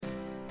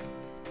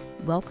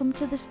Welcome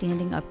to the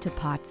Standing Up to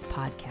POTS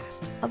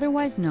podcast,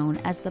 otherwise known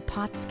as the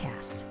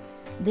POTScast.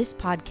 This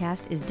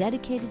podcast is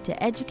dedicated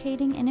to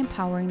educating and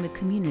empowering the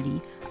community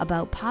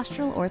about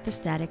postural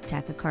orthostatic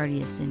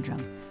tachycardia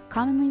syndrome,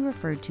 commonly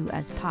referred to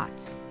as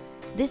POTS.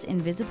 This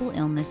invisible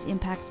illness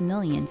impacts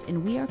millions,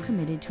 and we are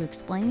committed to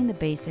explaining the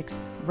basics,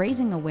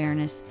 raising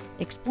awareness,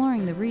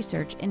 exploring the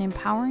research, and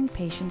empowering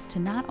patients to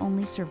not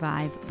only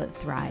survive but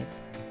thrive.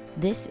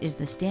 This is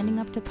the Standing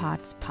Up to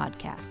POTS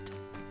podcast.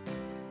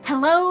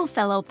 Hello,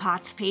 fellow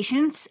POTS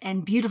patients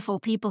and beautiful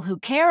people who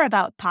care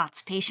about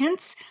POTS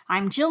patients.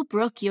 I'm Jill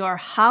Brooke, your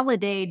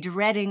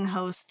holiday-dreading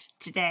host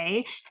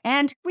today,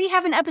 and we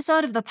have an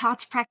episode of the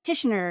POTS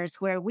Practitioners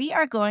where we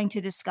are going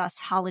to discuss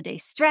holiday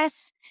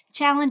stress,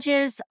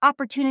 challenges,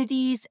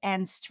 opportunities,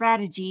 and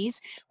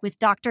strategies with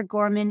Dr.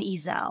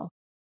 Gorman-Ezell.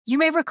 You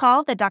may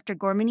recall that Dr.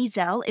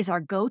 Gorman-Ezell is our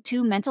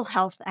go-to mental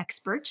health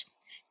expert.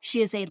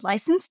 She is a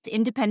licensed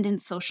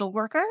independent social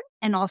worker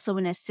and also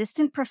an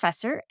assistant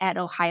professor at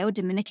Ohio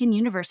Dominican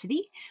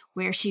University,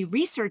 where she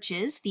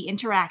researches the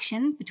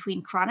interaction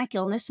between chronic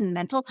illness and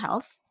mental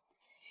health.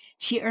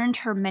 She earned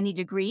her many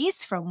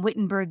degrees from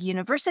Wittenberg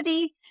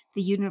University,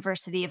 the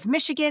University of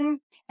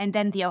Michigan, and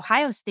then the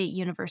Ohio State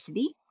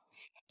University.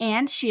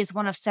 And she is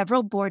one of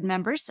several board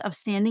members of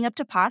Standing Up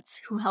to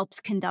POTS, who helps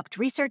conduct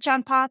research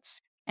on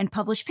POTS and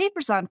publish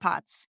papers on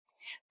POTS.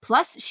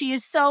 Plus, she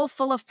is so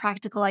full of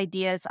practical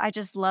ideas. I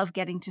just love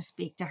getting to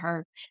speak to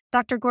her.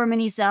 Dr.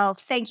 Gorman-Ezell,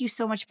 thank you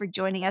so much for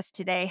joining us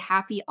today.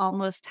 Happy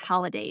almost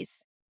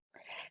holidays.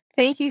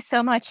 Thank you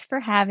so much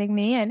for having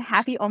me, and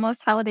happy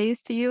almost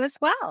holidays to you as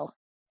well.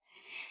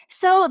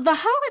 So the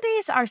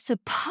holidays are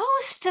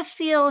supposed to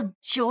feel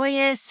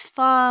joyous,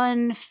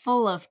 fun,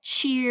 full of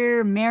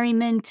cheer,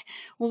 merriment,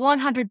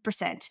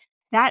 100%.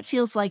 That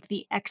feels like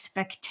the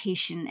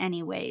expectation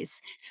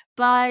anyways.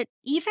 But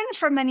even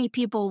for many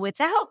people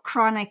without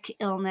chronic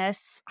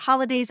illness,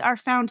 holidays are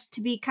found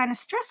to be kind of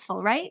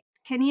stressful, right?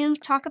 Can you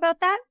talk about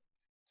that?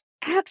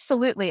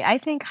 Absolutely. I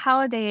think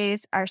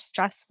holidays are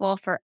stressful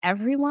for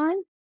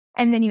everyone.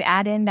 And then you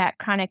add in that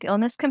chronic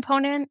illness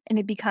component, and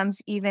it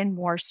becomes even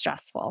more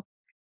stressful.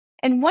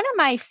 And one of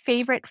my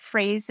favorite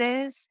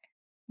phrases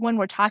when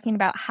we're talking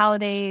about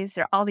holidays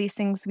or all these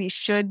things we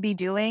should be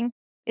doing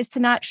is to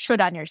not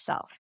should on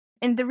yourself.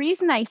 And the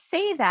reason I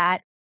say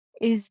that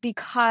is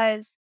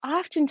because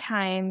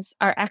oftentimes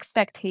our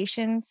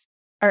expectations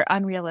are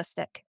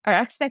unrealistic. Our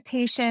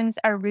expectations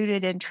are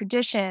rooted in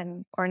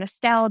tradition or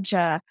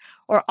nostalgia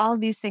or all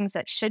these things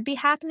that should be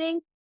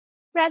happening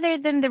rather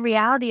than the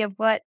reality of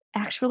what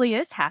actually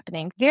is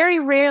happening. Very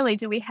rarely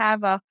do we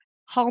have a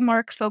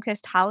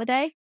Hallmark-focused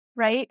holiday,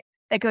 right?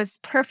 That goes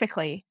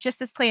perfectly,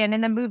 just as planned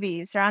in the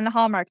movies or on the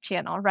Hallmark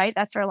Channel, right?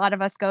 That's where a lot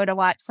of us go to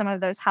watch some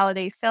of those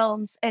holiday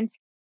films. And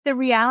the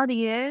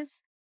reality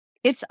is,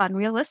 it's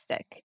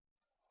unrealistic.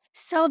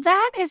 So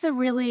that is a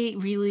really,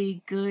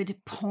 really good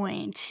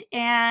point.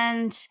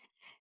 And,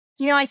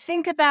 I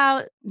think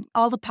about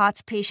all the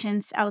POTS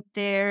patients out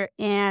there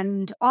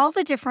and all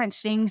the different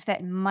things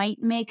that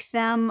might make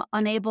them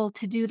unable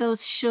to do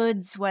those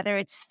shoulds, whether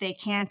it's they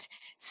can't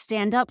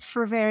stand up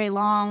for very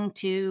long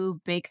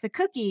to bake the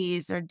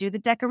cookies or do the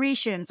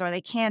decorations, or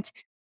they can't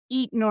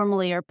eat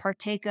normally or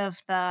partake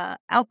of the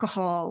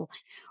alcohol,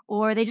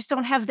 or they just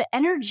don't have the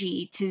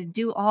energy to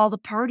do all the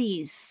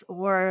parties,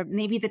 or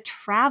maybe the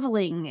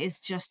traveling is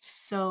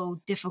just so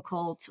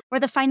difficult, or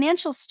the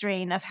financial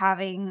strain of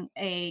having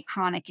a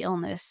chronic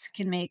illness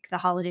can make the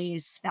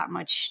holidays that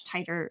much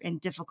tighter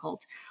and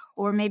difficult.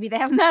 Or maybe they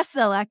have mast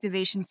cell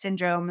activation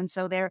syndrome, and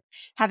so they're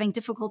having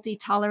difficulty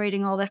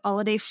tolerating all the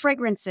holiday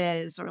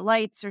fragrances or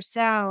lights or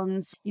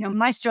sounds.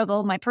 My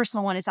struggle, my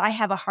personal one, is I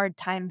have a hard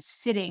time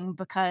sitting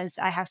because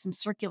I have some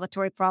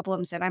circulatory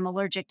problems and I'm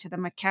allergic to the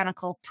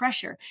mechanical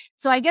pressure.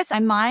 So I guess my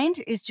mind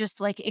is just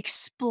like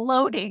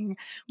exploding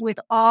with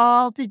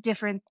all the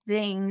different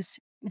things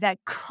that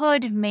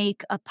could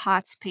make a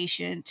POTS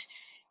patient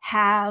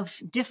have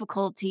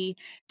difficulty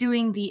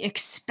doing the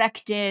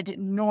expected,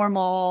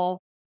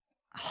 normal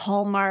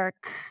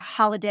Hallmark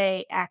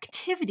holiday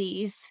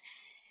activities.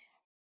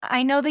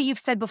 I know that you've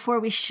said before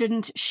we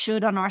shouldn't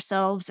should on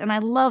ourselves, and I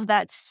love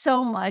that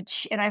so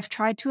much, and I've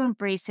tried to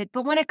embrace it.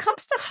 But when it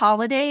comes to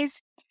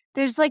holidays,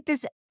 there's like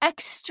this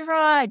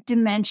extra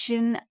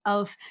dimension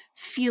of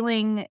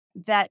feeling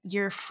that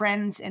your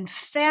friends and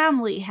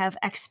family have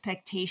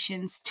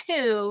expectations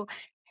too.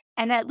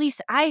 And at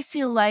least I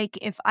feel like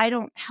if I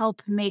don't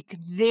help make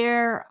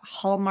their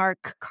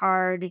Hallmark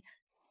card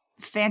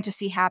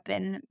fantasy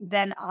happen,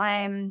 then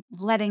I'm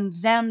letting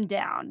them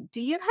down.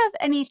 Do you have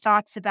any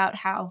thoughts about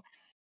how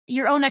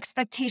your own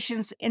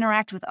expectations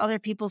interact with other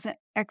people's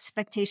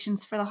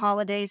expectations for the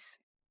holidays?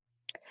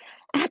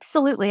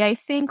 Absolutely. I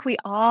think we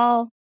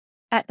all,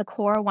 at the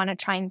core, want to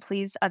try and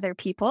please other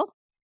people.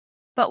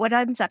 But what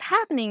ends up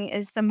happening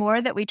is the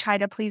more that we try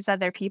to please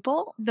other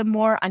people, the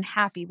more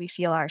unhappy we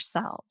feel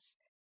ourselves.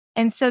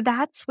 And so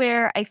that's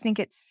where I think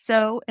it's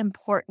so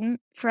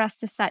important for us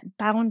to set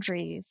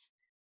boundaries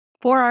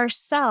for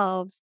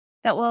ourselves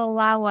that will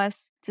allow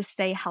us to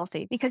stay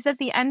healthy. Because at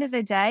the end of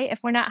the day, if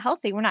we're not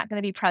healthy, we're not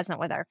going to be present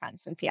with our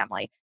friends and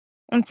family.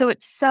 And so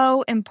it's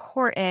so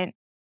important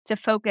to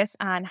focus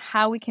on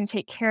how we can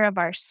take care of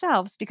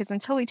ourselves, because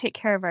until we take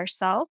care of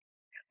ourselves,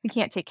 we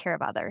can't take care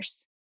of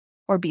others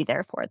or be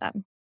there for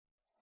them.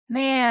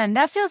 Man,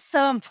 that feels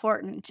so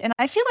important. And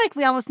I feel like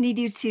we almost need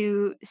you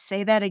to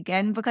say that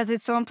again because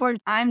it's so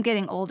important. I'm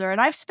getting older and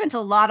I've spent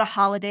a lot of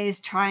holidays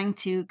trying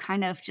to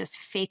kind of just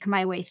fake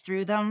my way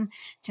through them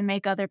to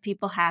make other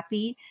people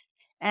happy.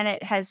 And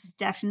it has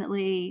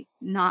definitely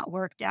not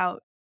worked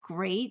out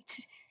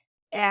great.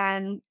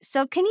 And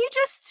so, can you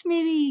just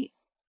maybe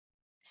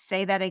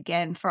say that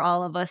again for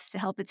all of us to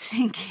help it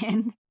sink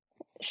in?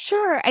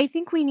 Sure, I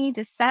think we need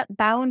to set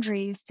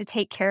boundaries to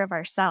take care of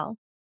ourselves.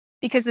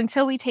 Because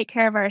until we take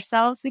care of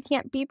ourselves, we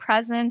can't be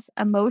present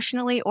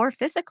emotionally or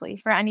physically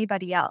for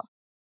anybody else.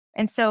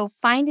 And so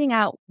finding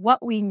out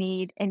what we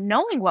need and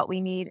knowing what we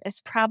need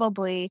is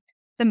probably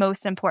the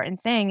most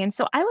important thing. And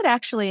so I would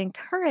actually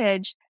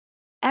encourage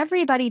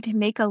everybody to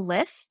make a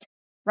list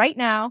right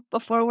now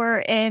before we're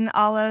in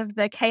all of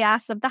the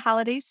chaos of the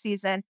holiday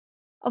season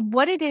of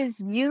what it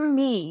is you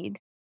need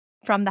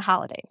from the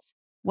holidays.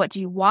 What do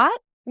you want?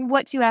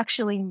 What do you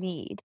actually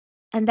need?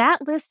 And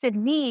that list of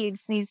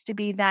needs to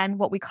be then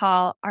what we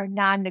call our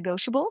non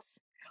negotiables,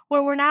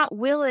 where we're not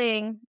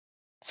willing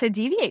to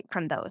deviate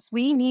from those.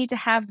 We need to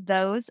have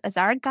those as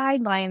our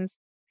guidelines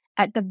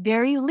at the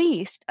very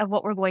least of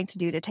what we're going to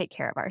do to take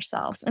care of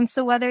ourselves. And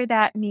so, whether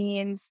that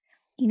means,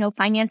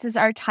 finances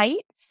are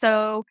tight,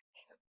 so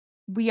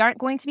we aren't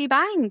going to be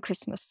buying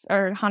Christmas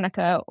or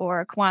Hanukkah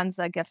or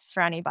Kwanzaa gifts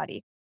for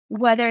anybody,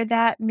 whether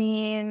that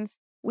means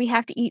we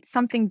have to eat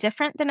something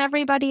different than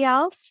everybody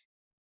else,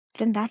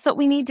 then that's what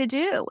we need to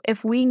do.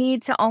 If we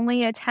need to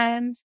only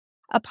attend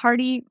a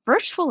party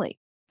virtually,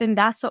 then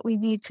that's what we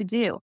need to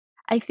do.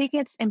 I think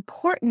it's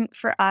important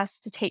for us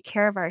to take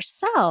care of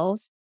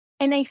ourselves.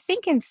 And I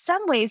think in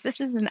some ways, this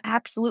is an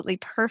absolutely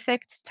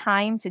perfect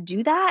time to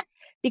do that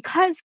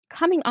because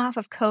coming off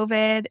of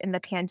COVID and the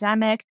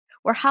pandemic,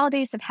 where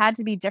holidays have had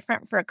to be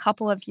different for a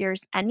couple of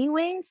years,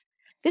 anyways,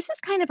 this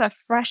is kind of a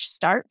fresh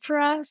start for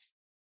us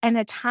and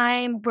a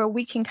time where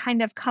we can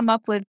kind of come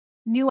up with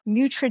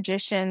new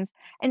traditions,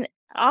 and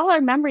all our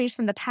memories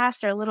from the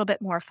past are a little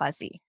bit more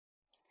fuzzy.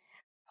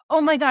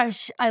 Oh my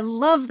gosh, I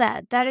love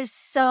that. That is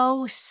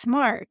so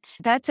smart.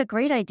 That's a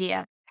great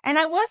idea. And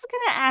I was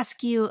going to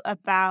ask you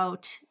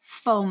about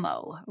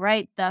FOMO,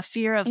 right? The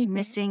fear of Mhm.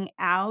 missing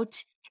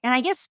out. And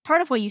I guess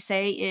part of what you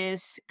say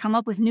is come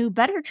up with new,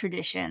 better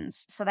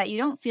traditions so that you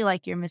don't feel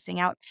like you're missing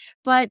out.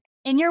 But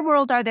in your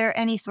world, are there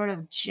any sort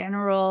of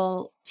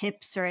general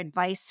tips or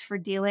advice for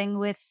dealing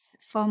with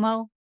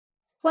FOMO?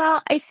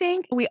 Well, I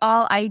think we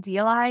all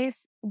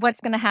idealize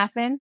what's going to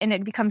happen, and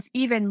it becomes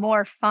even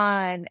more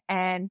fun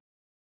and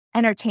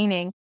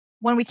entertaining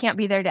when we can't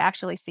be there to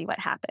actually see what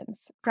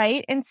happens,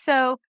 right? And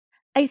so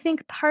I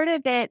think part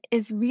of it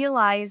is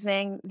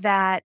realizing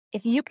that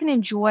if you can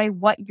enjoy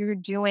what you're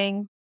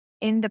doing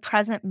in the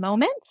present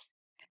moment,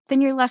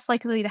 then you're less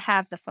likely to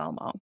have the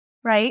FOMO,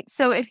 right?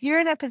 So if you're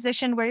in a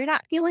position where you're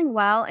not feeling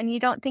well and you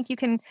don't think you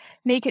can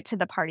make it to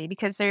the party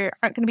because there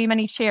aren't going to be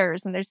many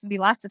chairs and there's going to be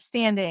lots of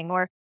standing,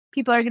 or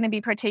people are going to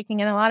be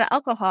partaking in a lot of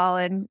alcohol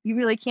and you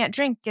really can't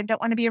drink and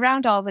don't want to be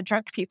around all the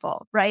drunk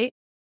people, right?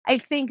 I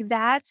think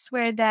that's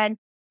where then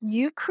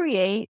you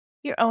create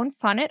your own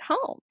fun at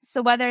home.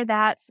 So whether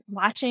that's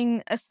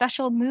watching a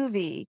special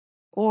movie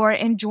or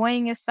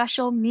enjoying a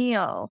special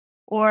meal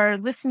or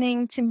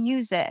listening to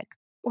music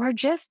or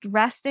just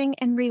resting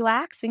and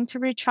relaxing to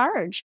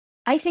recharge,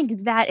 I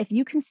think that if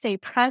you can stay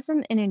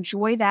present and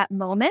enjoy that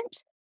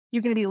moment,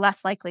 you're going to be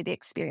less likely to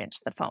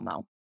experience the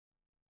FOMO.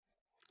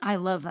 I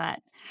love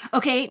that.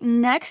 Okay,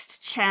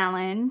 next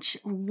challenge.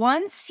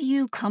 Once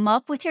you come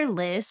up with your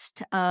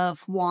list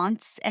of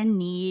wants and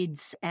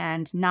needs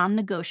and non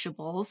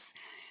negotiables,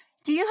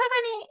 do you have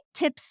any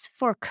tips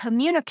for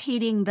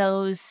communicating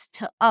those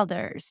to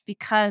others?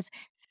 Because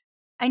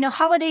I know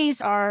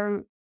holidays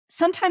are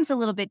sometimes a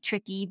little bit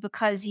tricky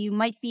because you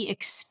might be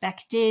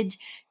expected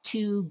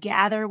to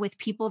gather with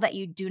people that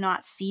you do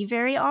not see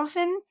very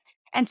often.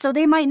 And so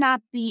they might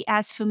not be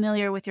as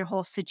familiar with your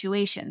whole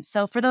situation.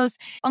 So, for those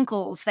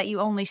uncles that you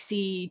only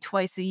see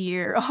twice a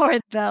year, or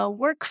the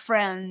work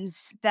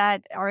friends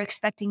that are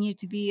expecting you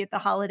to be at the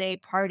holiday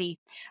party,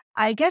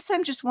 I guess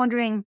I'm just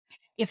wondering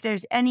if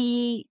there's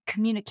any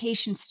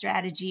communication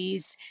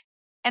strategies,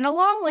 and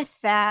along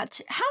with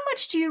that, how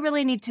much do you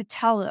really need to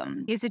tell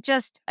them? Is it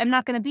just, I'm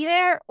not going to be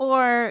there?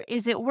 Or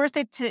is it worth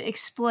it to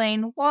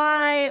explain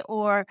why?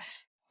 Or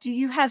do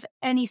you have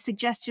any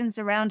suggestions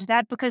around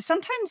that? Because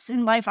sometimes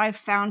in life, I've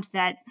found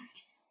that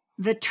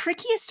the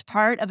trickiest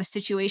part of a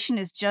situation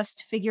is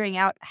just figuring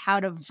out how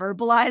to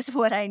verbalize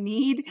what I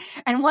need.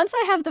 And once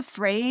I have the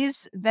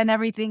phrase, then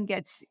everything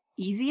gets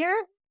easier.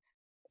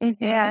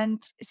 Mhm.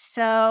 And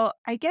so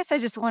I guess I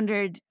just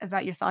wondered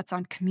about your thoughts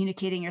on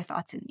communicating your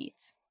thoughts and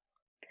needs.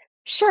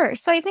 Sure.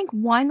 So I think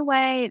one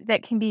way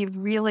that can be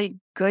really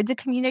good to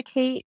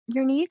communicate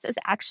your needs is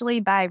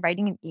actually by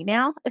writing an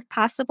email if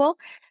possible.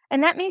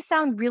 And that may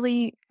sound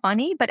really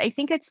funny, but I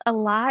think it's a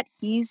lot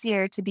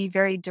easier to be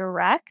very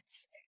direct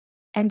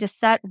and to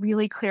set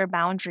really clear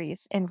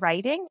boundaries in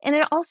writing. And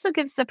it also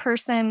gives the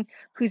person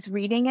who's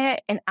reading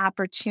it an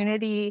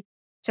opportunity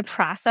to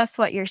process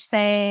what you're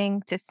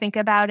saying, to think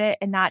about it,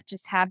 and not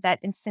just have that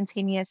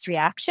instantaneous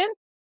reaction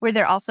where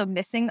they're also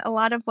missing a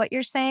lot of what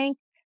you're saying.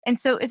 And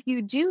so if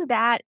you do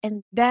that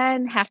and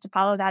then have to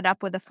follow that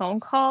up with a phone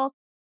call,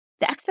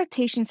 the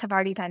expectations have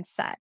already been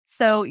set.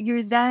 So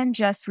you're then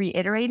just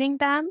reiterating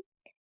them.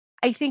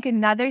 I think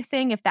another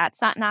thing, if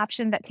that's not an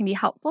option that can be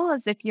helpful,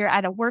 is if you're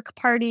at a work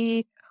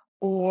party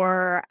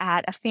or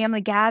at a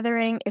family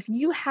gathering, if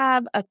you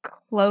have a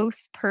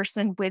close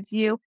person with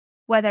you,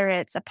 whether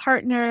it's a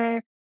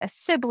partner, a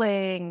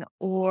sibling,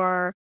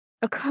 or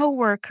a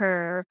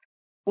coworker,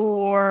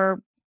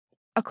 or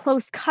a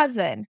close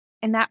cousin,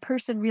 and that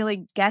person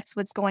really gets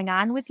what's going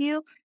on with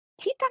you,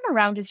 keep them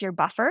around as your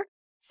buffer.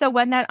 So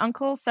when that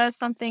uncle says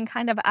something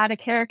kind of out of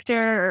character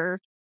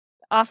or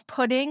off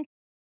putting,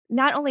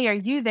 not only are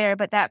you there,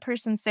 but that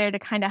person's there to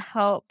kind of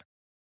help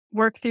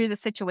work through the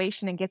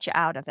situation and get you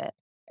out of it.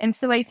 And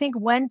so I think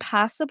when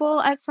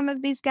possible at some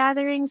of these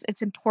gatherings,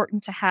 it's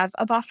important to have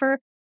a buffer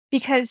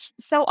because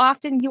so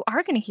often you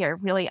are going to hear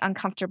really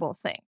uncomfortable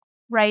things,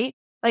 right?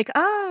 Like,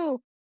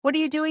 oh, what are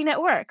you doing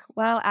at work?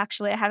 Well,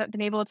 actually, I haven't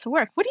been able to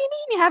work. What do you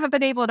mean you haven't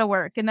been able to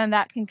work? And then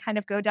that can kind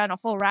of go down a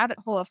whole rabbit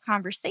hole of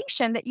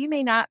conversation that you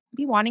may not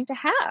be wanting to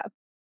have.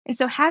 And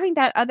so having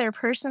that other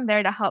person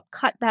there to help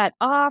cut that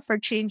off or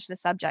change the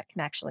subject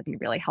can actually be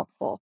really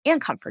helpful and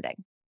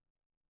comforting.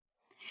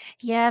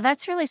 Yeah,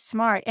 that's really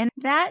smart. And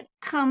that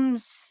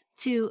comes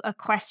to a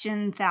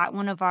question that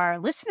one of our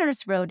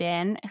listeners wrote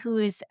in who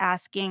is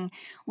asking,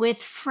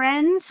 with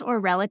friends or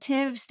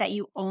relatives that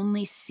you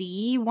only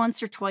see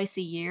once or twice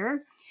a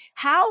year,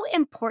 how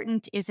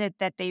important is it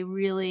that they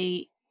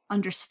really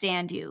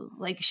understand you?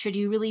 Like, should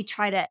you really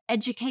try to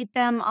educate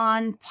them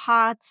on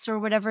POTS or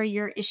whatever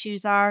your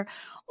issues are?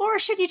 Or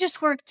should you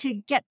just work to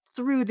get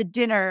through the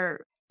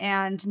dinner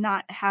and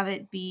not have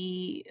it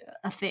be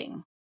a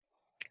thing?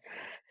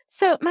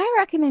 So, my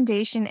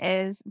recommendation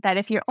is that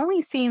if you're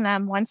only seeing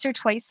them once or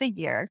twice a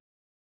year,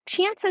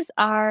 chances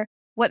are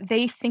what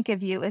they think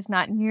of you is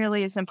not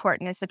nearly as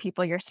important as the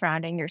people you're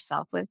surrounding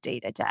yourself with day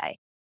to day.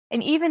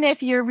 And even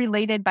if you're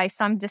related by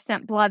some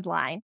distant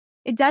bloodline,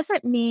 it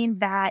doesn't mean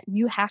that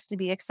you have to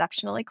be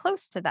exceptionally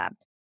close to them.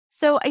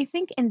 So, I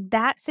think in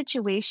that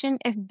situation,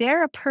 if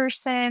they're a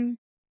person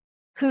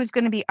who's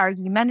going to be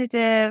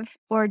argumentative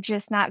or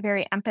just not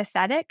very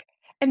empathetic,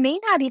 it may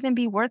not even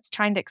be worth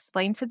trying to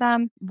explain to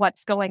them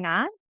what's going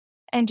on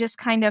and just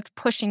kind of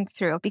pushing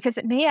through because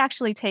it may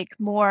actually take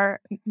more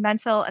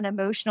mental and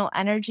emotional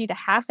energy to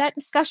have that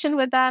discussion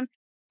with them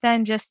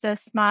than just to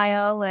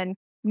smile and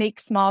make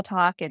small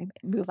talk and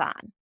move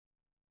on.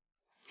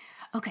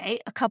 Okay,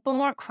 a couple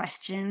more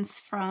questions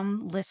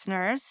from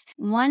listeners.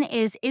 One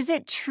is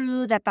it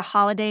true that the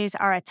holidays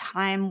are a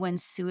time when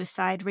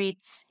suicide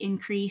rates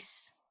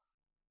increase?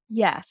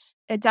 Yes,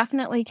 it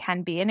definitely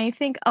can be. And I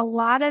think a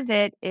lot of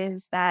it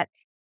is that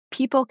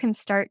people can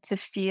start to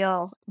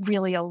feel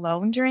really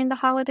alone during the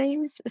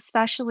holidays,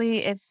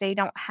 especially if they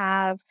don't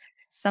have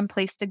some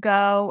place to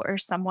go or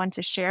someone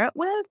to share it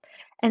with.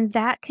 And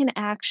that can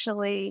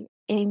actually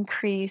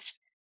increase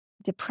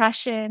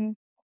depression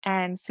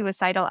and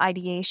suicidal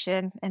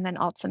ideation, and then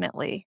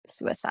ultimately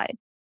suicide.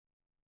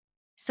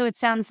 So it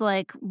sounds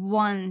like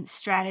one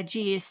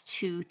strategy is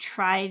to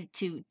try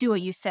to do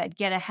what you said,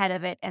 get ahead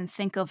of it and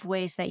think of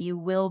ways that you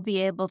will be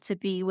able to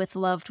be with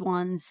loved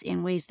ones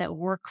in ways that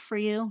work for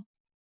you.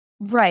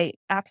 Right,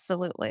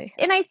 absolutely.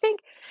 And I think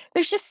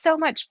there's just so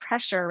much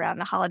pressure around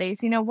the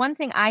holidays. One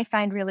thing I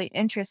find really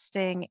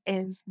interesting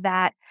is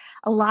that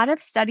a lot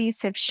of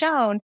studies have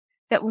shown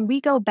that when we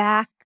go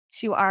back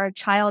to our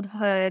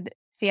childhood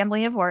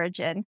family of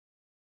origin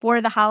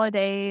for the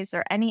holidays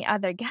or any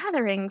other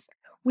gatherings,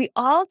 we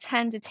all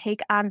tend to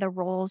take on the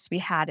roles we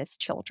had as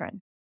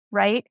children,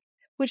 right?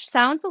 Which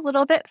sounds a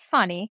little bit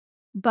funny,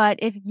 but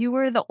if you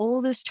were the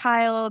oldest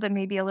child and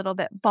maybe a little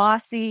bit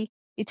bossy,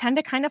 you tend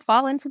to kind of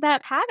fall into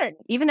that pattern,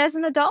 even as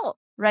an adult,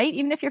 right?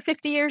 Even if you're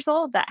 50 years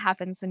old, that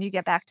happens when you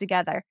get back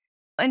together.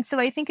 And so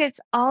I think it's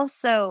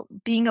also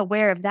being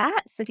aware of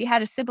that. So if you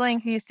had a sibling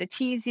who used to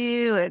tease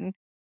you and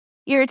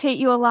irritate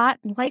you a lot,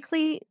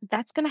 likely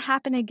that's going to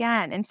happen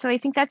again. And so I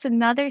think that's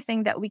another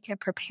thing that we can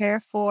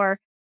prepare for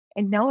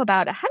and know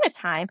about ahead of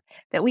time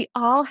that we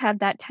all have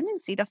that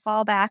tendency to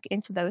fall back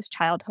into those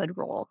childhood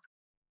roles.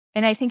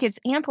 And I think it's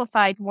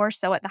amplified more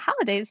so at the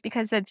holidays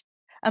because it's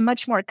a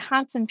much more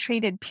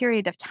concentrated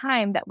period of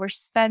time that we're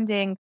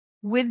spending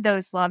with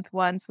those loved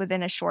ones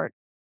within a short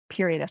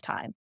period of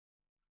time.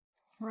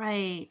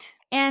 Right.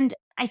 And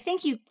I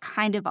think you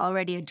kind of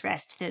already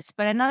addressed this,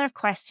 but another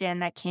question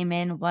that came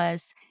in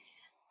was,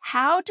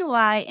 how do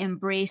I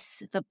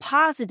embrace the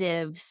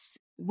positives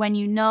when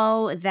you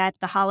know that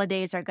the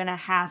holidays are going to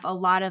have a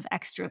lot of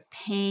extra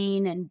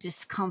pain and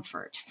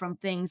discomfort from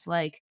things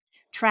like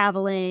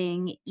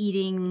traveling,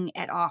 eating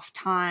at off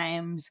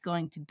times,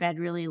 going to bed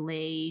really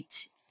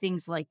late,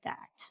 things like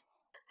that?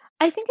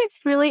 I think it's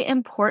really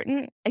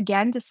important,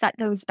 again, to set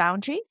those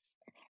boundaries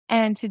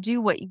and to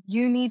do what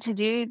you need to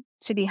do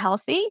to be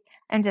healthy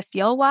and to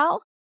feel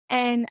well.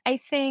 And I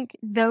think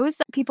those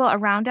people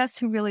around us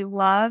who really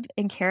love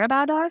and care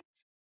about us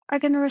are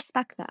going to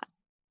respect that.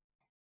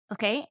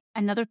 Okay,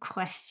 another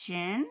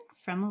question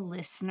from a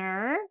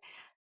listener.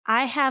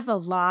 I have a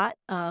lot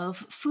of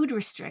food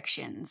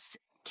restrictions.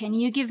 Can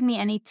you give me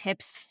any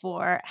tips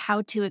for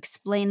how to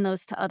explain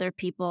those to other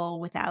people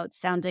without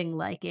sounding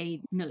like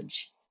a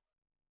nudge?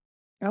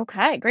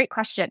 Okay, great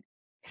question.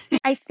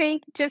 I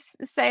think just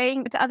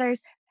saying to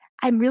others,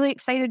 I'm really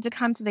excited to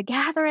come to the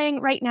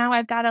gathering. Right now,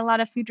 I've got a lot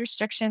of food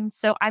restrictions,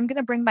 so I'm going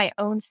to bring my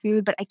own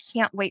food, but I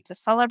can't wait to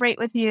celebrate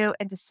with you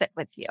and to sit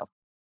with you.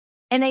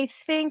 And I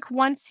think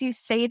once you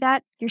say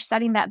that, you're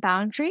setting that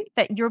boundary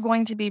that you're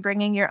going to be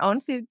bringing your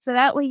own food. So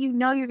that way, you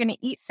know you're going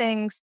to eat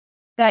things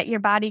that your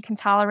body can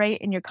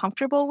tolerate and you're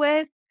comfortable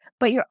with.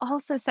 But you're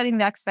also setting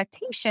the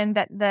expectation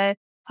that the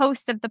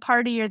host of the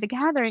party or the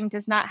gathering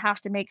does not have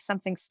to make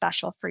something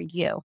special for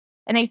you.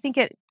 And I think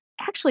it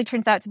actually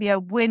turns out to be a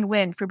win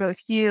win for both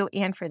you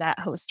and for that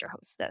host or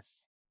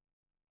hostess.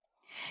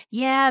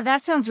 Yeah,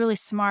 that sounds really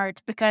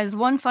smart because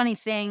one funny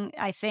thing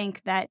I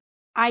think that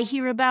I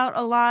hear about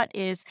a lot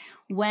is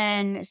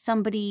when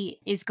somebody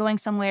is going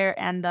somewhere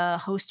and the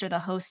host or the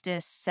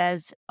hostess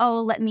says,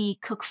 "Oh, let me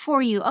cook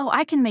for you. Oh,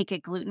 I can make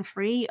it gluten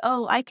free.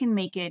 Oh, I can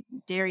make it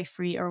dairy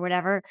free or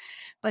whatever."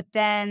 But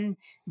then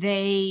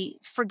they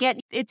forget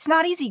it's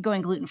not easy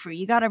going gluten free.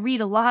 You got to read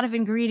a lot of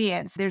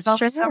ingredients. There's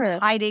always some Sure.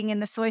 hiding in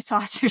the soy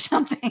sauce or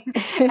something.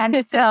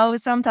 And so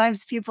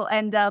sometimes people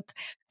end up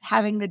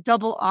having the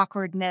double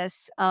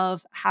awkwardness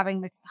of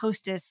having the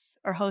hostess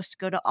or host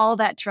go to all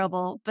that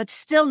trouble, but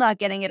still not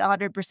getting it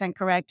 100%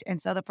 correct.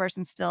 And so the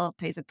person still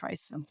pays a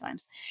price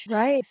sometimes.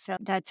 Right. So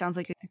that sounds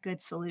like a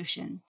good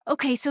solution.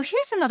 Okay, so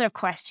here's another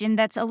question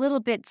that's a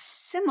little bit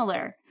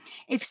similar.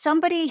 If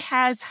somebody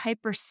has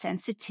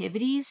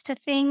hypersensitivities to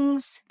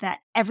things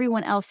that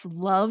everyone else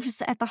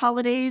loves at the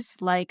holidays,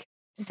 like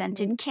Mhm.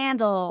 scented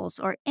candles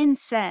or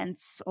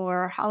incense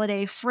or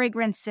holiday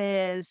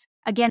fragrances,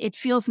 again, it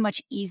feels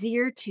much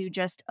easier to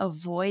just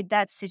avoid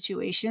that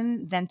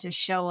situation than to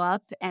show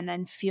up and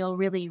then feel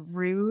really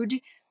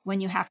rude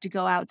when you have to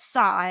go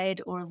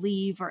outside or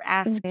leave or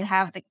ask to Mhm.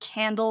 have the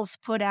candles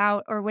put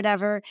out or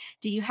whatever.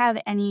 Do you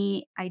have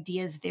any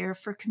ideas there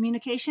for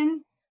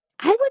communication?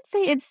 I would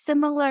say it's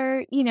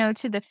similar,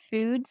 to the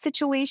food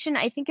situation.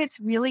 I think it's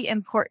really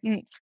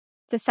important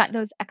to set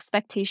those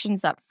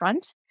expectations up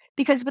front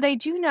because what I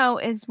do know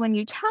is when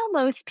you tell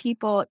most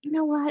people, you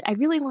know what, I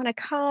really want to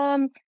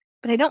come,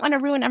 but I don't want to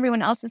ruin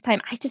everyone else's time.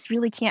 I just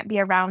really can't be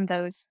around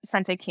those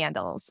scented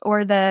candles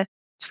or the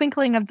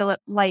twinkling of the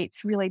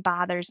lights really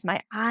bothers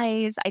my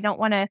eyes. I don't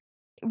want to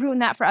ruin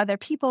that for other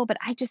people, but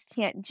I just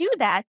can't do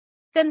that.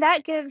 Then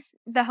that gives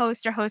the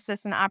host or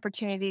hostess an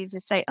opportunity to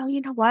say, oh,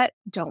 you know what?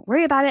 Don't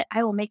worry about it.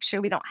 I will make sure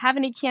we don't have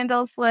any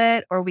candles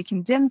lit, or we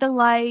can dim the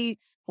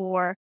lights,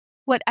 or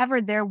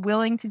whatever they're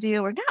willing to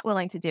do or not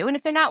willing to do. And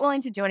if they're not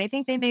willing to do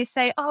anything, they may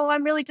say, oh,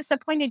 I'm really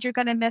disappointed you're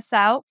going to miss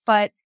out,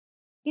 but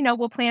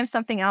we'll plan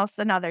something else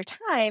another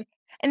time.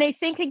 And I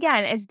think,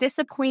 again, as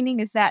disappointing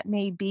as that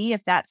may be,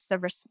 if that's the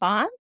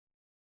response,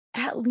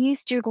 at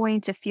least you're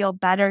going to feel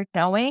better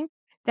knowing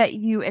that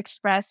you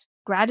express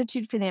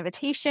gratitude for the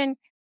invitation.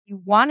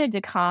 You wanted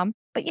to come,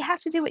 but you have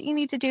to do what you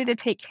need to do to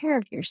take care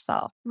of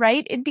yourself,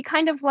 right? It'd be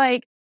kind of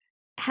like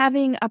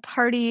having a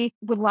party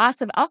with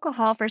lots of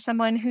alcohol for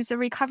someone who's a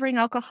recovering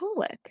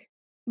alcoholic.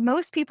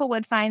 Most people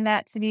would find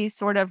that to be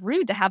sort of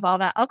rude to have all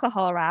that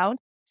alcohol around.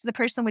 So the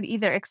person would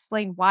either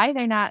explain why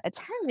they're not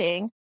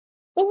attending,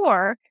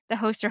 or the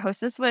host or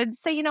hostess would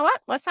say, you know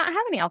what, let's not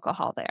have any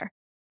alcohol there,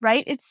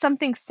 right? It's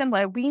something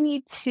similar. We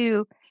need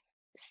to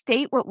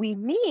state what we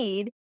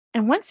need.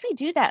 And once we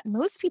do that,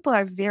 most people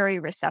are very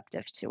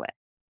receptive to it.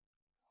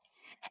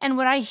 And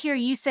what I hear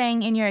you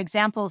saying in your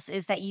examples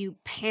is that you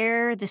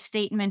pair the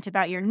statement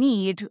about your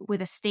need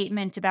with a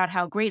statement about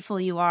how grateful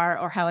you are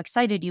or how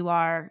excited you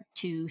are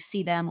to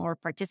see them or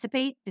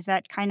participate. Is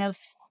that kind of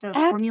the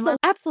formula?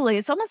 Absolutely.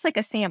 It's almost like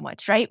a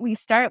sandwich, right? We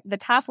start the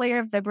top layer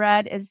of the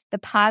bread is the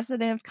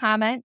positive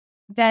comment.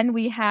 Then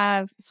we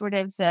have sort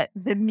of the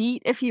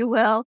meat, if you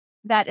will,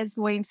 that is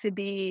going to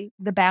be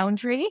the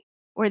boundary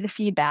or the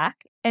feedback.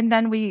 And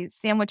then we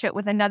sandwich it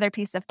with another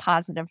piece of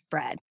positive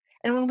bread.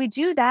 And when we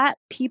do that,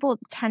 people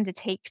tend to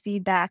take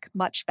feedback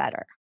much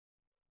better.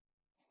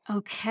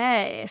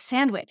 Okay, a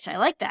sandwich. I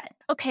like that.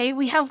 Okay,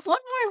 we have one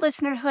more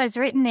listener who has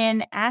written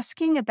in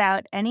asking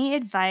about any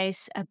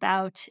advice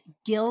about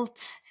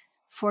guilt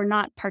for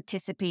not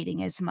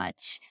participating as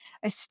much,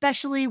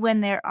 especially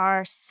when there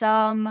are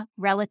some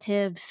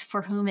relatives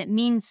for whom it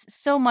means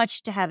so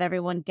much to have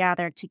everyone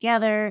gather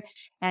together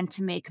and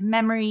to make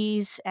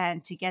memories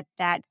and to get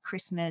that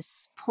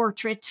Christmas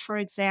portrait, for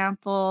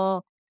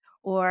example,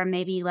 or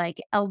maybe like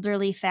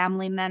elderly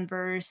family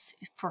members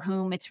for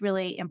whom it's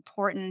really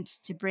important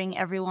to bring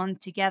everyone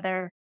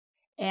together.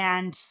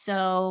 And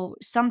so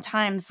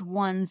sometimes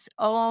one's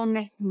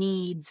own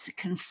needs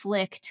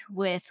conflict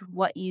with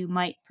what you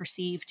might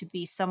perceive to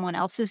be someone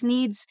else's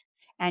needs.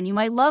 And you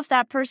might love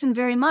that person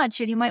very much,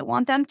 and you might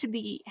want them to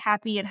be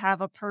happy and have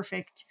a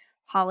perfect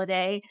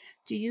holiday.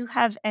 Do you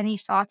have any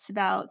thoughts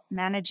about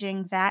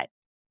managing that?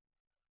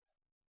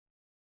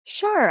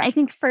 Sure. I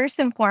think first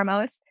and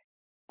foremost,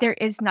 there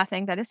is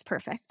nothing that is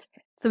perfect.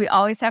 So we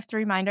always have to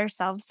remind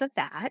ourselves of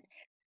that.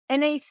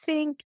 And I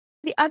think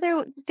the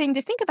other thing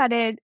to think about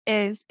it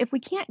is if we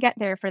can't get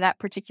there for that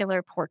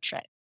particular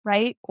portrait,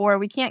 right? Or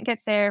we can't get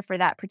there for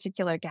that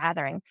particular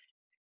gathering,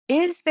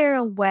 is there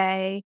a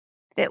way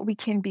that we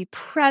can be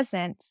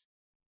present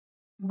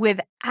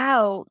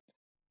without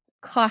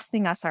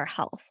costing us our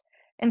health?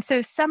 And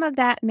so some of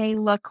that may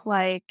look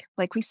like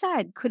we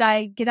said, could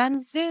I get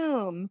on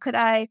Zoom? Could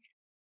I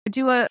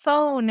do a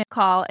phone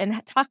call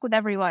and talk with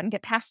everyone,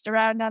 get passed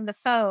around on the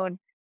phone?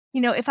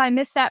 If I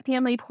miss that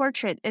family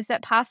portrait, is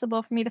it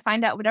possible for me to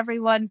find out what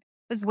everyone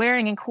was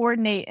wearing and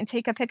coordinate and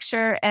take a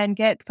picture and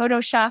get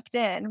photoshopped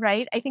in,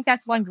 right? I think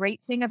that's one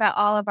great thing about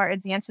all of our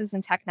advances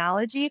in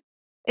technology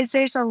is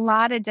there's a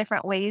lot of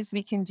different ways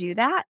we can do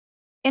that.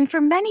 And for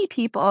many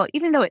people,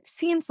 even though it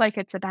seems like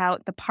it's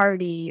about the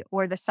party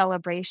or the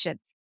celebration,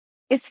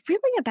 it's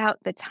really about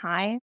the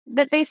time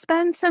that they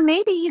spend. So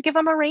maybe you give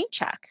them a rain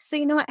check. So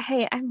you know what?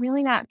 Hey, I'm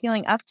really not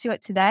feeling up to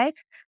it today.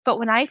 But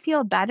when I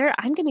feel better,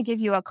 I'm going to give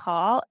you a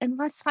call and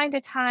let's find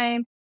a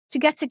time to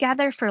get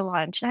together for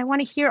lunch. And I want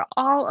to hear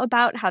all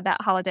about how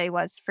that holiday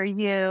was for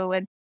you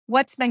and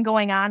what's been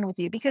going on with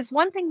you. Because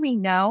one thing we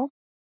know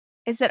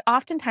is that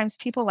oftentimes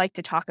people like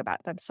to talk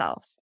about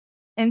themselves.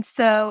 And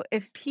so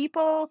if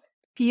people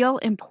feel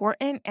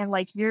important and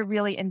like you're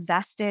really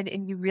invested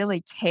and you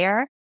really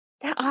care,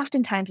 that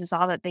oftentimes is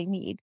all that they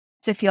need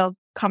to feel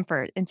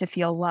comfort and to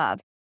feel love.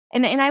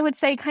 And I would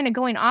say, kind of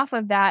going off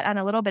of that on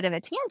a little bit of a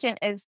tangent,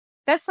 is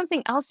that's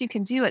something else you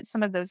can do at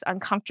some of those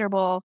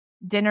uncomfortable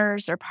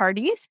dinners or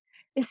parties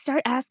is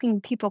start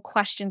asking people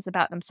questions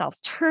about themselves.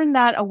 Turn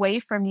that away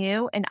from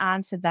you and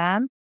onto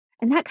them.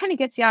 And that kind of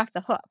gets you off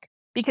the hook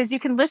because you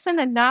can listen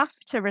enough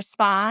to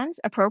respond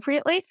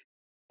appropriately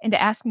and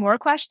to ask more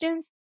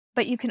questions,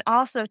 but you can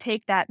also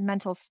take that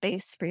mental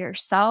space for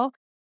yourself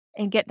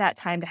and get that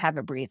time to have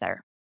a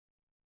breather.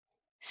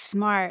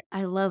 Smart.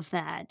 I love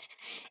that.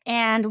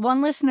 And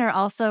one listener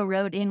also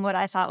wrote in what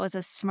I thought was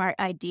a smart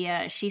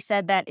idea. She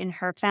said that in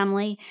her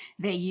family,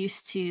 they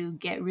used to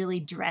get really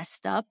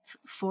dressed up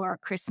for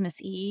Christmas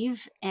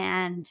Eve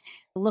and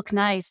look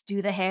nice,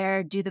 do the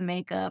hair, do the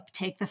makeup,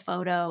 take the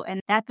photo.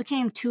 And that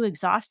became too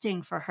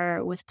exhausting for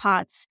her with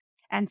POTS.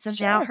 And so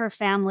now Sure. her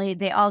family,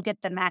 they all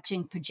get the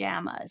matching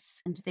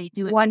pajamas and they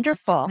do it with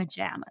Wonderful.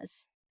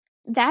 pajamas.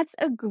 That's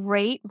a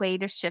great way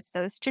to shift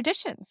those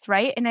traditions,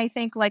 right? And I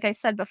think, like I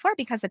said before,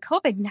 because of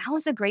COVID, now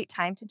is a great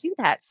time to do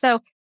that.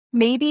 So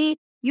maybe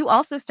you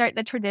also start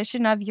the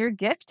tradition of your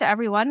gift to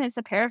everyone is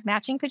a pair of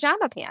matching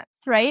pajama pants,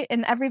 right?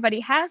 And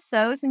everybody has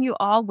those and you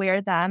all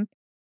wear them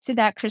to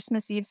that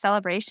Christmas Eve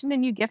celebration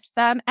and you gift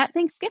them at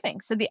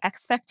Thanksgiving. So the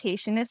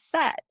expectation is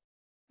set,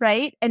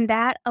 right? And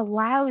that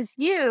allows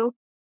you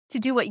to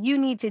do what you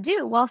need to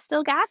do while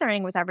still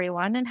gathering with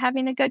everyone and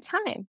having a good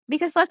time.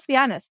 Because let's be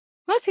honest,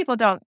 most people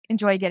don't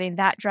enjoy getting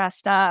that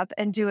dressed up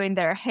and doing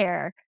their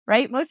hair,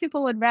 right? Most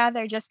people would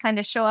rather just kind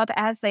of show up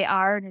as they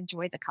are and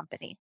enjoy the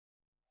company.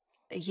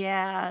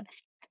 Yeah.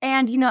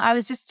 And, I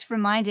was just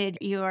reminded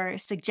your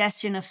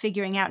suggestion of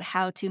figuring out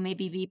how to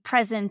maybe be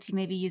present,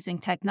 maybe using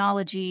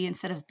technology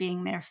instead of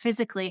being there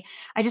physically.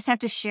 I just have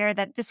to share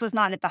that this was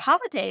not at the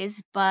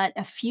holidays, but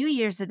a few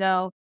years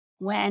ago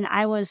when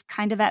I was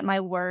kind of at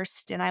my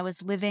worst and I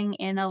was living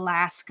in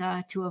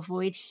Alaska to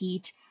avoid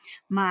heat,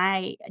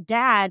 my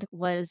dad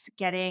was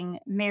getting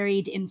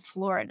married in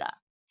Florida.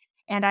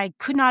 And I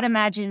could not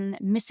imagine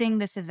missing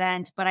this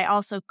event, but I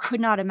also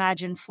could not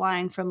imagine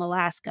flying from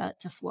Alaska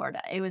to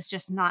Florida. It was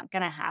just not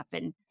going to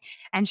happen.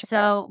 And Sure.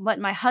 so, what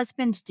my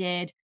husband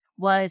did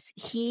was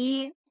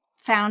he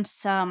found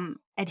some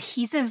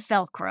adhesive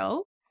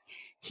Velcro.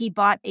 He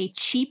bought a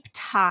cheap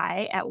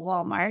tie at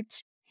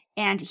Walmart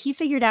and he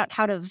figured out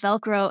how to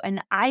Velcro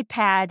an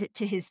iPad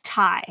to his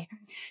tie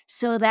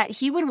so that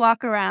he would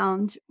walk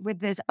around with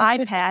this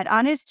iPad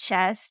on his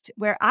chest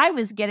where I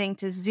was getting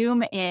to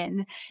zoom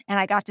in and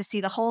I got to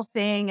see the whole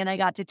thing and I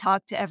got to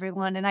talk to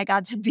everyone and I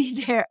got to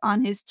be there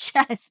on his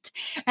chest.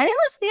 And it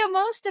was the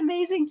most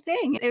amazing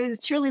thing. It was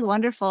truly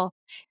wonderful.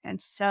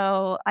 And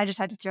so I just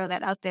had to throw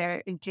that out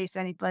there in case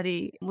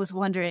anybody was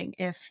wondering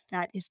if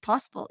that is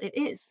possible. It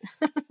is.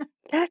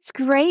 That's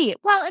great.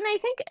 Well, and I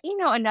think,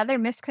 another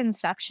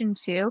misconception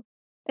too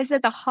is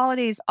that the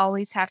holidays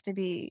always have to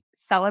be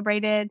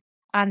celebrated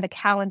on the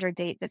calendar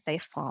date that they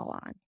fall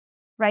on,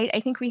 right? I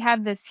think we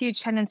have this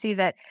huge tendency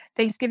that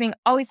Thanksgiving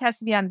always has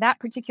to be on that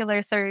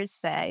particular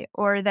Thursday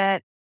or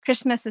that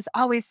Christmas is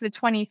always the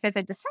 25th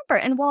of December.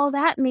 And while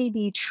that may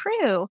be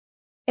true,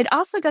 it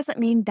also doesn't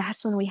mean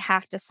that's when we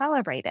have to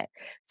celebrate it.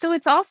 So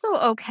it's also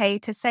okay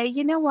to say,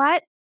 you know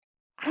what?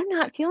 I'm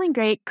not feeling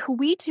great. Could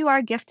we do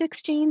our gift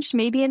exchange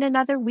maybe in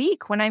another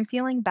week when I'm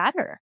feeling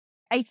better?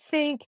 I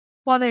think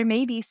while there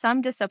may be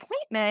some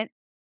disappointment,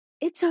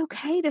 it's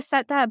okay to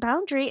set that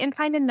boundary and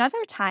find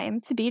another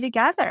time to be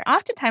together.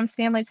 Oftentimes,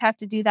 families have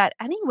to do that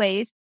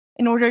anyways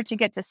in order to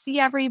get to see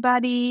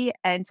everybody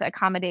and to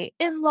accommodate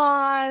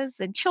in-laws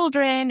and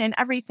children and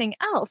everything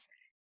else.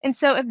 And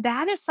so if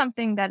that is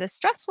something that is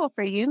stressful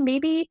for you,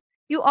 maybe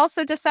you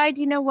also decide,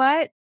 you know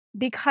what,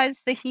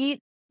 because the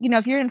heat,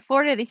 if you're in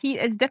Florida, the heat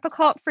is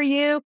difficult for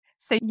you.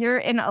 So you're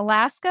in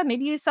Alaska,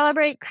 maybe you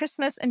celebrate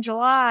Christmas in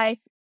July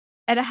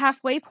at a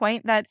halfway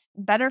point that's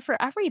better for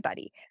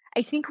everybody.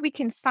 I think we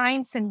can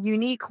find some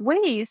unique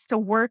ways to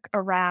work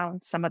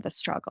around some of the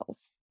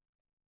struggles.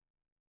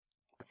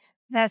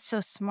 That's so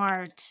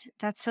smart.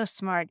 That's so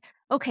smart.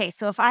 Okay,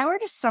 so if I were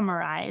to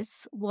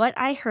summarize, what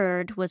I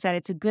heard was that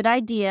it's a good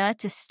idea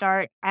to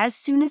start as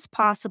soon as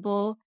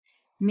possible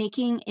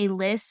making a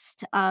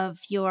list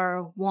of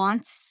your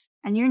wants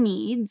and your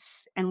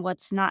needs and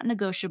what's not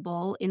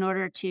negotiable in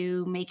order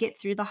to make it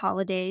through the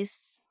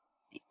holidays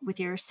with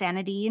your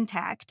sanity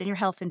intact and your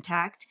health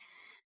intact.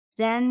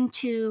 Then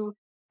to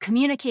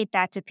communicate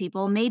that to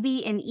people, maybe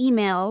in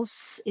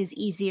emails is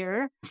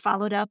easier,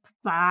 followed up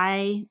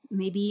by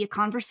maybe a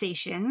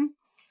conversation.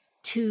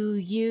 To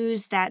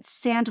use that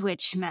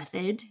sandwich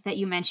method that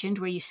you mentioned,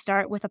 where you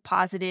start with a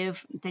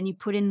positive, then you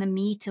put in the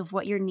meat of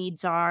what your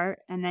needs are,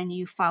 and then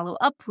you follow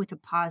up with a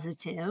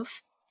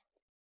positive.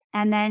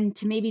 And then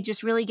to maybe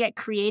just really get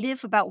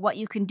creative about what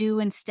you can do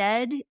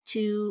instead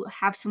to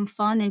have some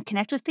fun and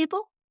connect with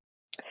people.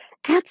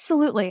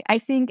 Absolutely. I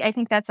think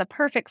that's a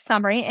perfect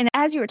summary. And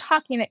as you were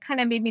talking, it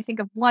kind of made me think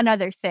of one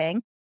other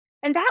thing.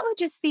 And that would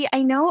just be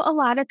I know a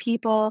lot of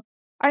people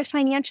are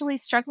financially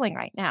struggling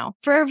right now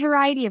for a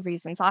variety of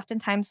reasons.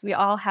 Oftentimes we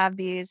all have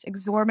these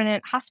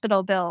exorbitant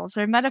hospital bills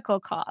or medical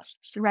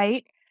costs,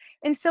 right?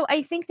 And so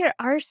I think there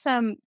are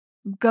some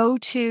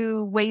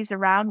go-to ways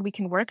around we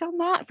can work on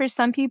that. For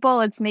some people,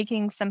 it's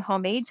making some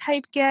homemade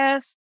type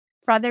gifts.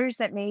 For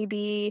others, it may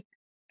be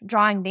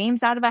drawing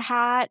names out of a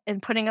hat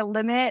and putting a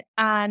limit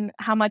on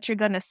how much you're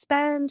going to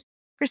spend.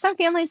 For some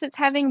families, it's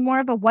having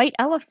more of a white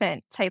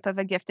elephant type of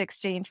a gift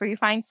exchange where you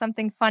find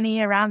something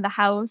funny around the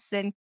house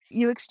and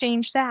you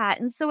exchange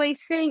that. And so I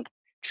think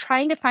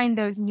trying to find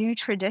those new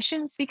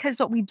traditions, because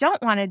what we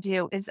don't want to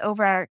do is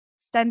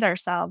overextend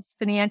ourselves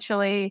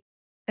financially,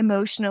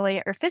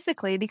 emotionally, or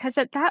physically, because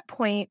at that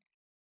point,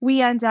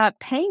 we end up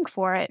paying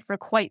for it for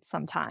quite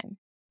some time.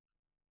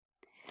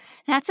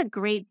 That's a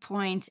great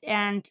point.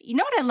 And you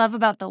know what I love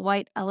about the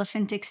white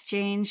elephant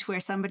exchange, where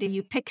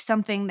you pick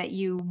something that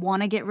you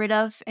want to get rid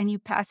of and you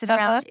pass it around,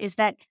 Uh-huh. is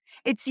that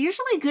it's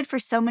usually good for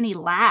so many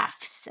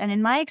laughs. And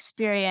in my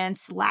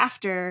experience,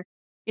 laughter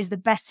is the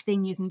best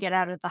thing you can get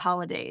out of the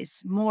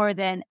holidays, more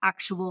than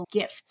actual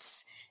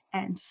gifts.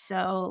 And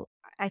so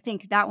I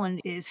think that one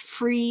is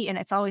free and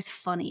it's always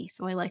funny.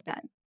 So I like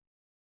that.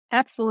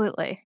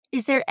 Absolutely.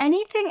 Is there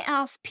anything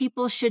else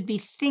people should be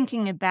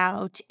thinking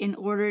about in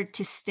order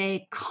to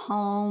stay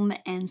calm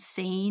and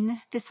sane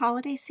this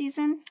holiday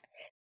season?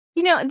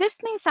 This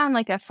may sound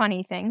like a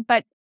funny thing,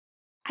 but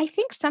I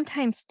think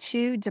sometimes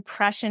too,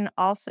 depression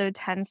also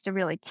tends to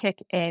really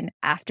kick in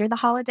after the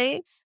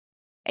holidays.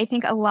 I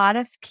think a lot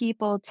of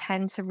people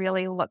tend to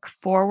really look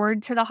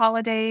forward to the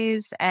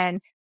holidays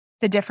and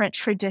the different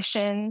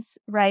traditions,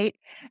 right?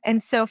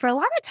 And so for a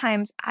lot of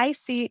times, I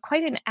see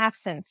quite an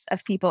absence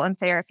of people in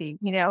therapy,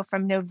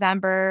 from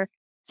November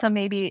to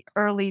maybe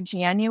early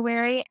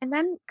January. And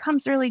then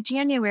comes early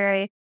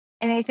January.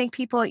 And I think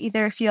people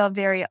either feel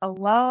very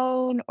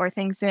alone or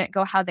things didn't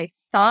go how they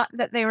thought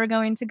that they were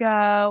going to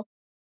go,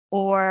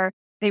 or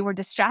they were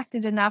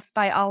distracted enough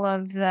by all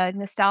of the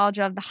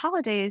nostalgia of the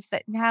holidays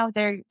that now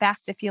they're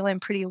back to feeling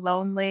pretty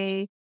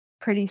lonely,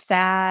 pretty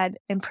sad,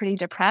 and pretty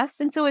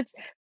depressed. And so it's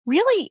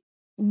really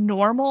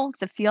normal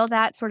to feel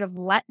that sort of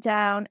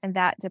letdown and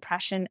that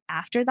depression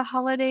after the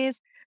holidays.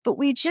 But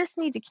we just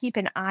need to keep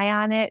an eye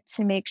on it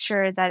to make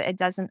sure that it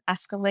doesn't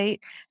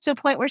escalate to a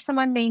point where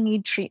someone may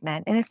need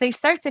treatment. And if they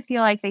start to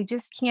feel like they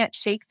just can't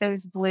shake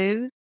those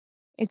blues,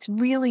 it's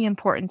really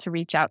important to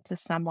reach out to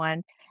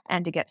someone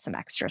and to get some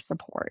extra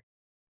support.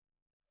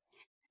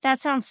 That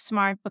sounds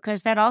smart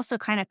because that also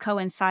kind of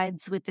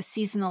coincides with the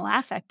seasonal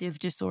affective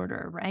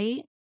disorder,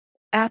 right?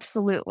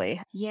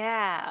 Absolutely.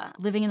 Yeah,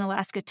 living in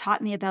Alaska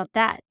taught me about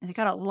that. They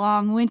got a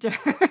long winter.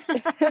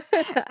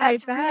 I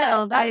That's bet.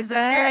 real. That I is a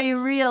bet. very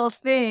real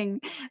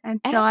thing. And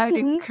so I would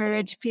Absolutely.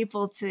 encourage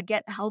people to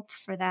get help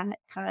for that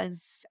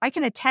because I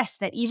can attest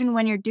that even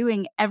when you're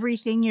doing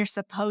everything you're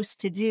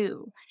supposed to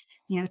do,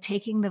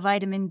 taking the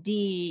vitamin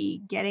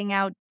D, getting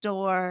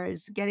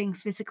outdoors, getting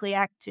physically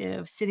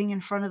active, sitting in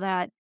front of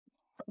that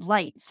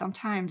light,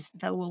 sometimes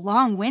the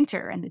long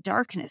winter and the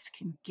darkness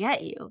can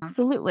get you.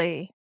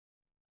 Absolutely.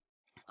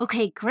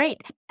 Okay,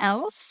 great.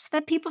 Else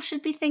that people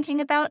should be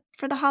thinking about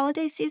for the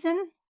holiday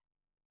season?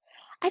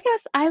 I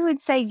guess I would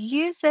say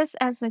use this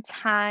as a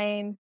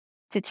time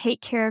to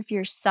take care of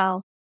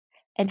yourself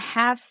and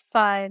have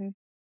fun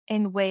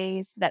in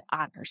ways that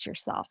honors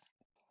yourself.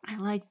 I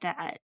like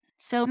that.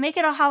 So make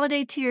it a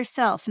holiday to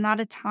yourself, not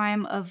a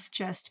time of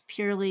just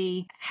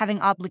purely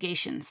having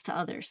obligations to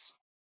others.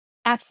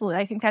 Absolutely.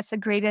 I think that's the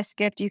greatest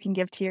gift you can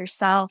give to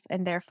yourself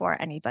and therefore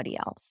anybody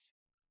else.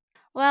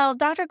 Well,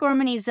 Dr.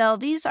 Gorman-Ezell,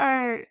 these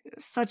are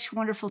such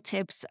wonderful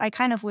tips. I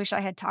kind of wish I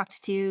had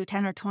talked to you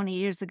 10 or 20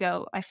 years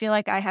ago. I feel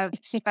like I have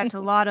spent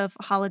a lot of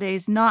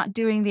holidays not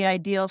doing the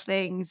ideal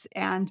things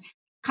and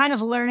kind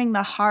of learning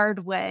the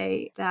hard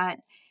way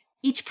that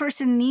each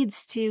person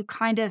needs to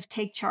kind of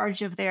take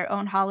charge of their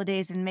own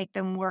holidays and make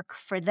them work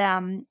for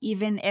them,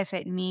 even if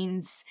it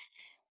means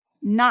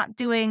not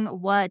doing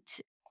what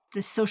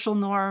the social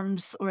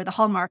norms or the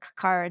Hallmark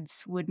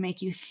cards would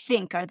make you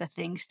think are the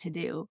things to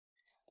do.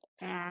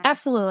 And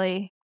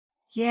Absolutely.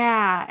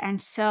 yeah.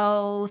 And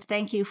so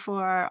thank you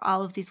for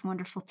all of these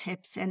wonderful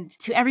tips. And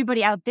to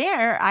everybody out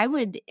there, I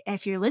would,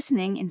 if you're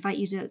listening, invite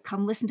you to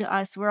come listen to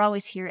us. We're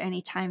always here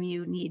anytime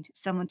you need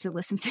someone to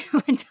listen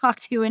to and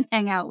talk to and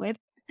hang out with.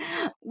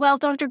 Well,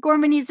 Dr.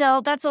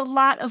 Gorman-Ezell, that's a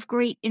lot of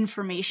great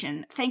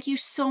information. Thank you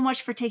so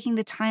much for taking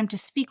the time to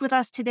speak with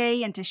us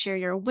today and to share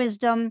your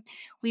wisdom.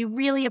 We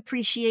really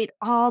appreciate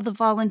all the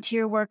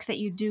volunteer work that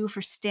you do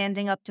for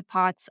Standing Up to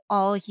POTS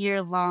all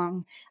year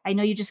long. I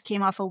know you just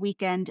came off a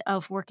weekend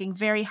of working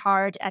very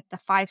hard at the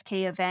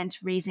 5K event,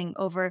 raising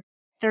over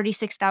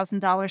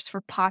 $36,000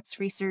 for POTS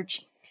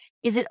research.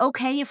 Is it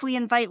okay if we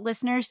invite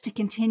listeners to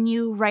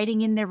continue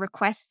writing in their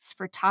requests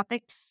for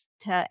topics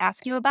to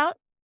ask you about?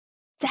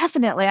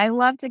 Definitely. I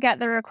love to get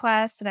the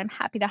requests and I'm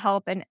happy to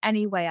help in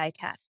any way I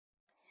can.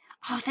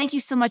 Oh, thank you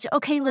so much.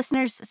 Okay,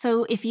 listeners,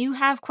 so if you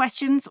have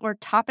questions or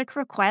topic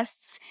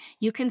requests,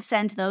 you can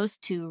send those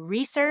to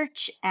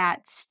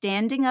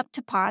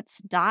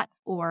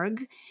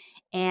research@standinguptopots.org.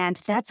 And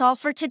that's all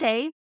for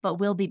today, but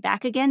we'll be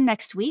back again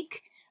next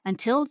week.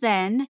 Until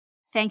then,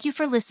 thank you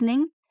for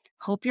listening.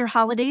 Hope your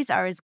holidays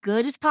are as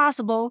good as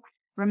possible.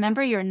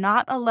 Remember, you're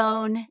not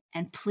alone,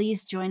 and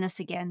please join us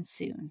again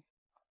soon.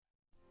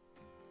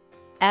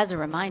 As a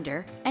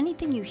reminder,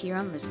 anything you hear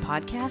on this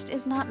podcast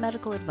is not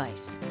medical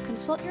advice.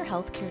 Consult your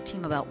healthcare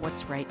team about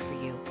what's right for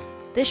you.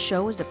 This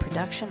show is a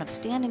production of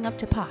Standing Up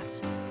to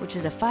POTS, which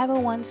is a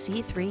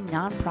 501c3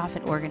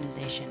 nonprofit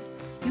organization.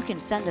 You can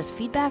send us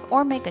feedback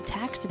or make a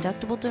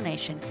tax-deductible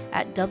donation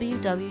at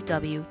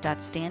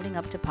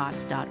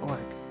www.standinguptopots.org.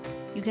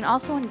 You can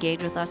also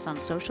engage with us on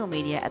social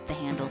media at the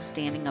handle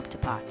Standing Up to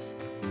POTS.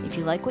 If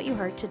you like what you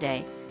heard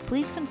today,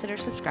 please consider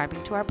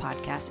subscribing to our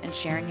podcast and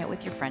sharing it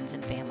with your friends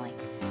and family.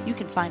 You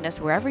can find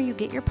us wherever you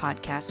get your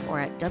podcasts or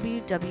at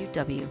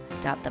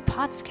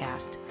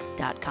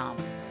www.thepotscast.com.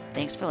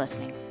 Thanks for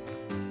listening.